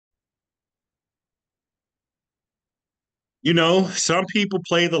Some people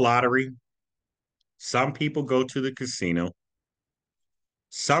play the lottery, some people go to the casino,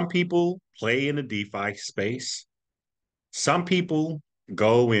 some people play in the DeFi space, some people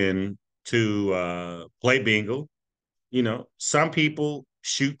go in to play bingo. Some people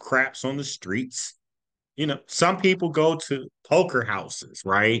shoot craps on the streets. Some people go to poker houses,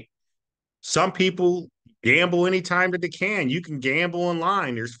 right? Some people gamble anytime that they can. You can gamble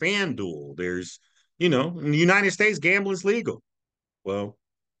online. There's FanDuel. In the United States, gambling's legal. Well,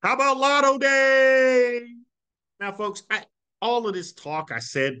 how about Lotto Day? Now, folks, all of this talk I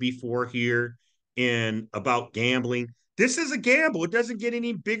said before here in about gambling, this is a gamble. It doesn't get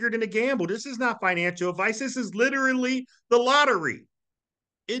any bigger than a gamble. This is not financial advice. This is literally the lottery.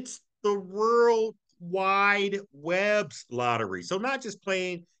 It's the World Wide Web's lottery. So not just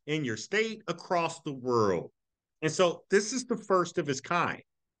playing in your state, across the world. And so this is the first of its kind.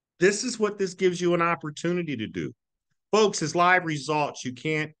 This is what this gives you an opportunity to do. Folks, it's live results. You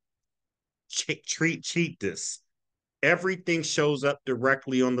can't cheat this. Everything shows up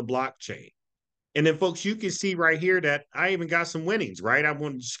directly on the blockchain. And then, folks, you can see right here that I even got some winnings, right? I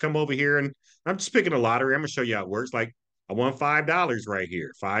want to just come over here and I'm just picking a lottery. I'm going to show you how it works. Like I won $5 right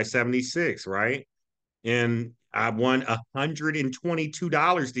here, 576, right? And I won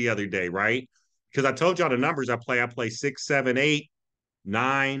 $122 the other day, right? Because I told y'all the numbers I play. I play 6, 7, 8,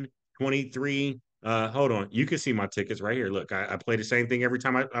 9, 23. Hold on. You can see my tickets right here. Look, I play the same thing every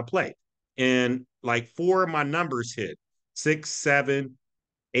time I play. And like four of my numbers hit 6, 7,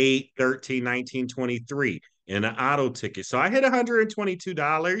 8, 13, 19, 23 in an auto ticket. So I hit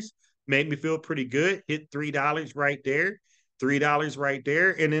 $122, made me feel pretty good. Hit $3 right there, $3 right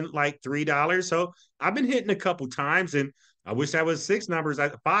there, and then like $3. So I've been hitting a couple times, and I wish I was six numbers.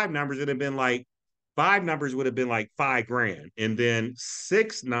 Five numbers would have been like five numbers would have been like 5 grand, and then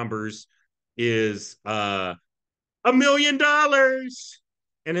six numbers is $1 million.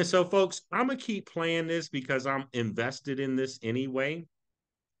 And then so, folks, I'm gonna keep playing this because I'm invested in this anyway.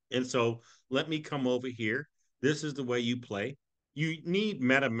 And so let me come over here. This is the way you play. You need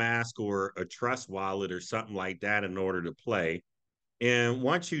MetaMask or a Trust wallet or something like that in order to play. And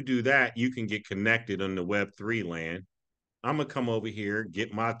once you do that, you can get connected on the Web3 land. I'm gonna come over here,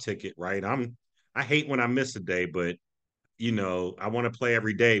 get my ticket right. I hate when I miss a day, but I want to play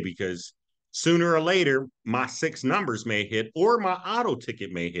every day because sooner or later my six numbers may hit or my auto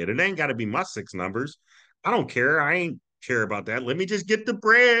ticket may hit. It ain't got to be my six numbers. I don't care. I ain't care about that. Let me just get the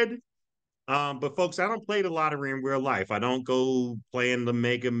bread. But folks, I don't play the lottery in real life. I don't go playing the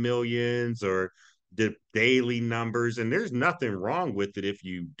Mega Millions or the daily numbers, and there's nothing wrong with it if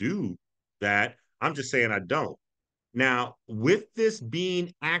you do that. I'm just saying I don't. Now, with this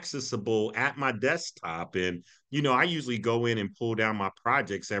being accessible at my desktop, and I usually go in and pull down my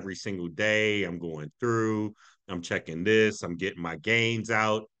projects every single day. I'm going through, I'm checking this, I'm getting my gains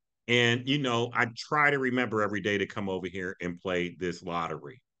out. And, I try to remember every day to come over here and play this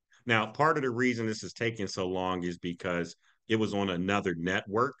lottery. Now, part of the reason this is taking so long is because it was on another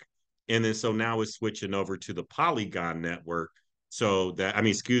network. And then so now it's switching over to the Polygon network. So that, I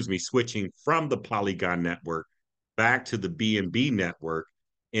mean, excuse me, switching from the Polygon network back to the BNB network.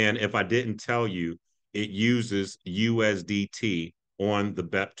 And if I didn't tell you, it uses USDT on the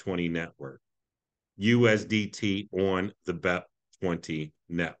BEP20 network. USDT on the BEP20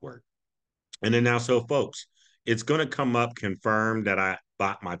 network. And then now, so folks, it's going to come up confirmed that I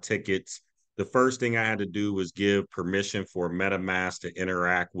bought my tickets. The first thing I had to do was give permission for MetaMask to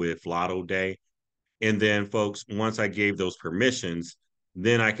interact with LOTTODAY. And then, folks, once I gave those permissions,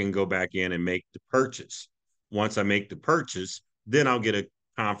 then I can go back in and make the purchase. Once I make the purchase, then I'll get a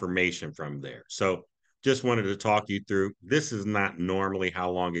confirmation from there. So just wanted to talk you through. This is not normally how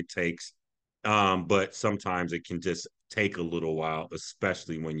long it takes, but sometimes it can just take a little while,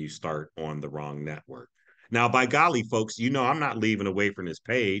 especially when you start on the wrong network. Now, by golly, folks, I'm not leaving away from this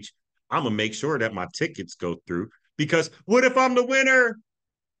page. I'm going to make sure that my tickets go through because what if I'm the winner?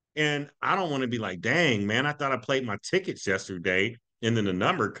 And I don't want to be like, dang, man, I thought I played my tickets yesterday and then the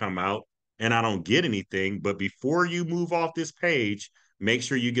number come out and I don't get anything. But before you move off this page, make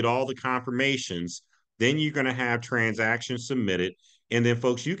sure you get all the confirmations. Then you're going to have transactions submitted. And then,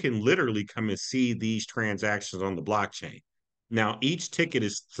 folks, you can literally come and see these transactions on the blockchain. Now, each ticket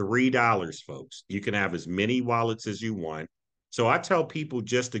is $3, folks. You can have as many wallets as you want. So I tell people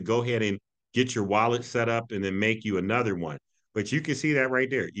just to go ahead and get your wallet set up and then make you another one. But you can see that right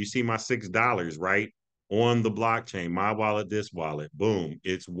there. You see my $6, right? On the blockchain, my wallet, this wallet, boom,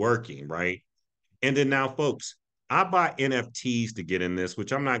 it's working, right? And then now, folks, I buy NFTs to get in this,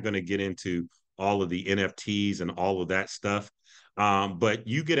 which I'm not going to get into all of the NFTs and all of that stuff. But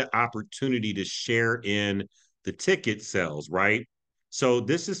you get an opportunity to share in the ticket sales, right? So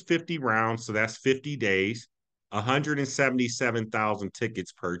this is 50 rounds, so that's 50 days, 177,000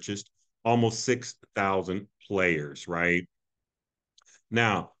 tickets purchased, almost 6,000 players, right?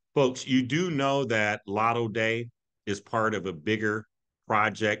 Now, folks, you do know that Lotto Day is part of a bigger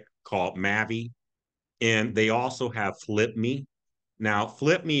project called Mavi, and they also have Flip Me. Now,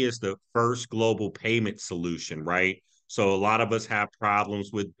 Flip Me is the first global payment solution, right? So a lot of us have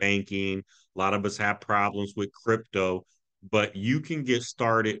problems with banking, a lot of us have problems with crypto, but you can get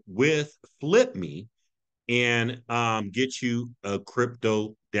started with Flip Me and get you a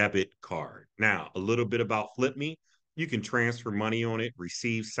crypto debit card. Now, a little bit about FlipMe. You can transfer money on it,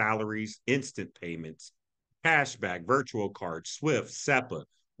 receive salaries, instant payments, cashback, virtual cards, Swift, SEPA,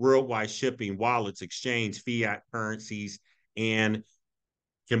 worldwide shipping, wallets, exchange, fiat currencies, and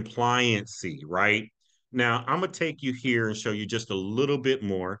compliancy, right? Now, I'm going to take you here and show you just a little bit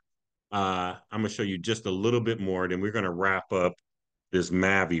more. I'm going to show you just a little bit more, then we're going to wrap up this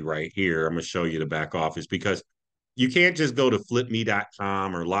Mavi right here. I'm going to show you the back office because you can't just go to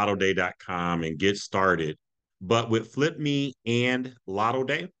flipme.com or lottoday.com and get started. But with FlipMe and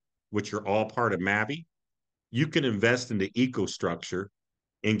LottoDay, which are all part of Mavi, you can invest in the eco-structure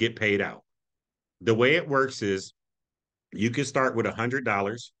and get paid out. The way it works is you can start with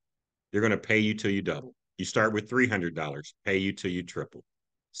 $100. They're going to pay you till you double. You start with $300, pay you till you triple.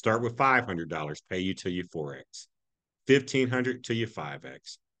 Start with $500, pay you till you 4x. 1,500 to your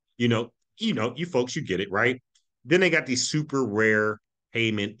 5x. You folks, you get it, right? Then they got these super rare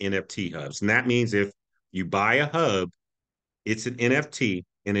payment NFT hubs. And that means if you buy a hub, it's an NFT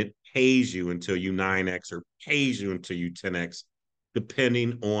and it pays you until you 9x or pays you until you 10x,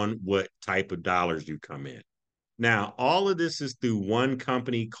 depending on what type of dollars you come in. Now, all of this is through one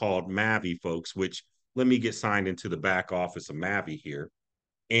company called Mavi, folks, which let me get signed into the back office of Mavi here.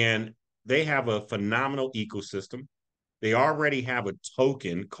 And they have a phenomenal ecosystem. They already have a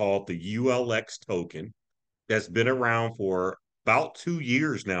token called the ULX token that's been around for about 2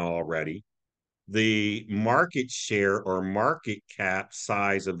 years now already. The market share or market cap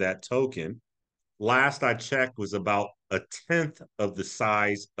size of that token, last I checked, was about a tenth of the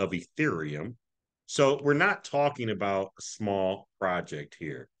size of Ethereum. So we're not talking about a small project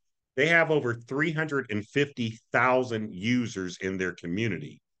here. They have over 350,000 users in their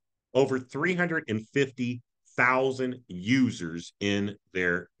community, over 350,000 users in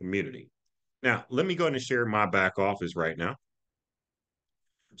their community. Now, let me go ahead and share my back office right now.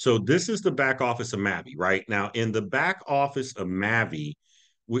 So this is the back office of Mavi, right? Now, in the back office of Mavi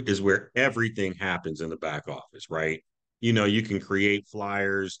is where everything happens in the back office, right? You can create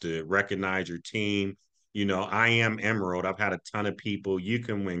flyers to recognize your team. I am Emerald. I've had a ton of people. You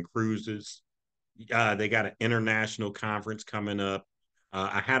can win cruises. They got an international conference coming up.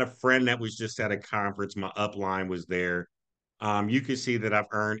 I had a friend that was just at a conference. My upline was there. You can see that I've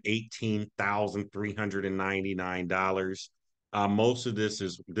earned $18,399. Most of this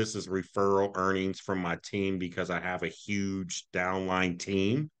is referral earnings from my team because I have a huge downline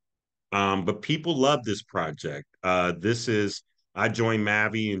team. But people love this project. I joined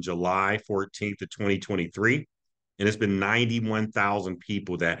Mavi in July 14th of 2023, and it's been 91,000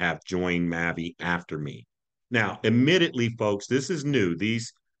 people that have joined Mavi after me. Now, admittedly, folks, this is new.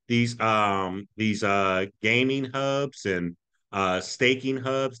 These gaming hubs and staking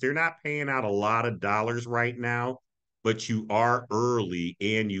hubs, they're not paying out a lot of dollars right now, but you are early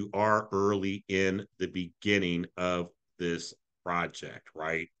and you are early in the beginning of this project,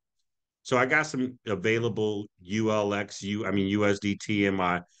 right? So I got some available USDT in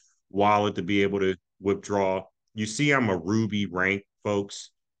my wallet to be able to withdraw. You see, I'm a Ruby rank,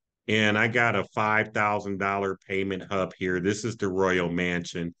 folks, and I got a $5,000 payment hub here. This is the Royal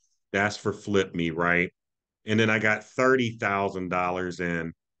Mansion. That's for Flip Me, right? And then I got $30,000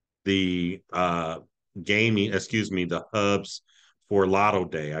 in the the hubs for Lotto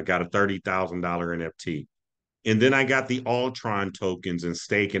Day. I got a $30,000 NFT. And then I got the Ultron tokens and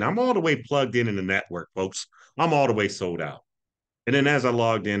stake, and I'm all the way plugged in the network, folks. I'm all the way sold out. And then as I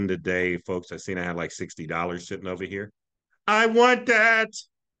logged in today, folks, I seen I had like $60 sitting over here. I want that.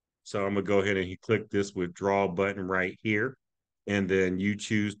 So I'm gonna go ahead and click this withdraw button right here. And then you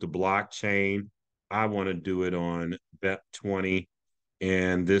choose the blockchain. I want to do it on BEP20.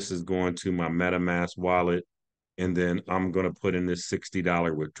 And this is going to my MetaMask wallet. And then I'm going to put in this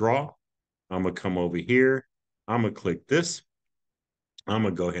 $60 withdrawal. I'm going to come over here. I'm going to click this. I'm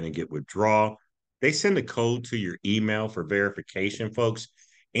going to go ahead and get withdraw. They send a code to your email for verification, folks,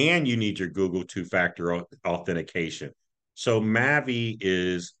 and you need your Google two-factor authentication. So Mavi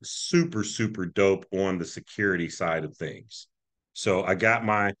is super, super dope on the security side of things. So I got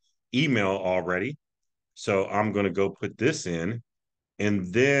my email already. So I'm going to go put this in,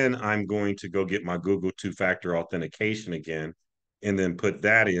 and then I'm going to go get my Google two-factor authentication again, and then put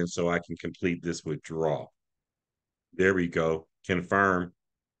that in so I can complete this withdrawal. There we go. Confirm.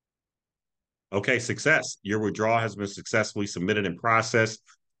 Okay, success. Your withdrawal has been successfully submitted and processed.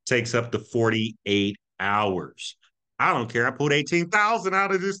 Takes up to 48 hours. I don't care. I pulled 18,000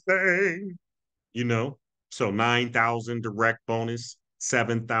 out of this thing. You know, so 9,000 direct bonus,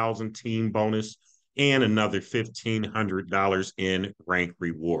 7,000 team bonus, and another $1,500 in rank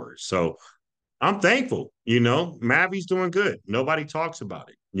rewards. So I'm thankful. Mavi's doing good. Nobody talks about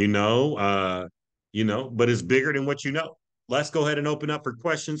it. But it's bigger than what you know. Let's go ahead and open up for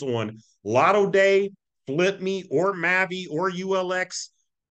questions on Lotto Day, Flip Me, or Mavi or ULX.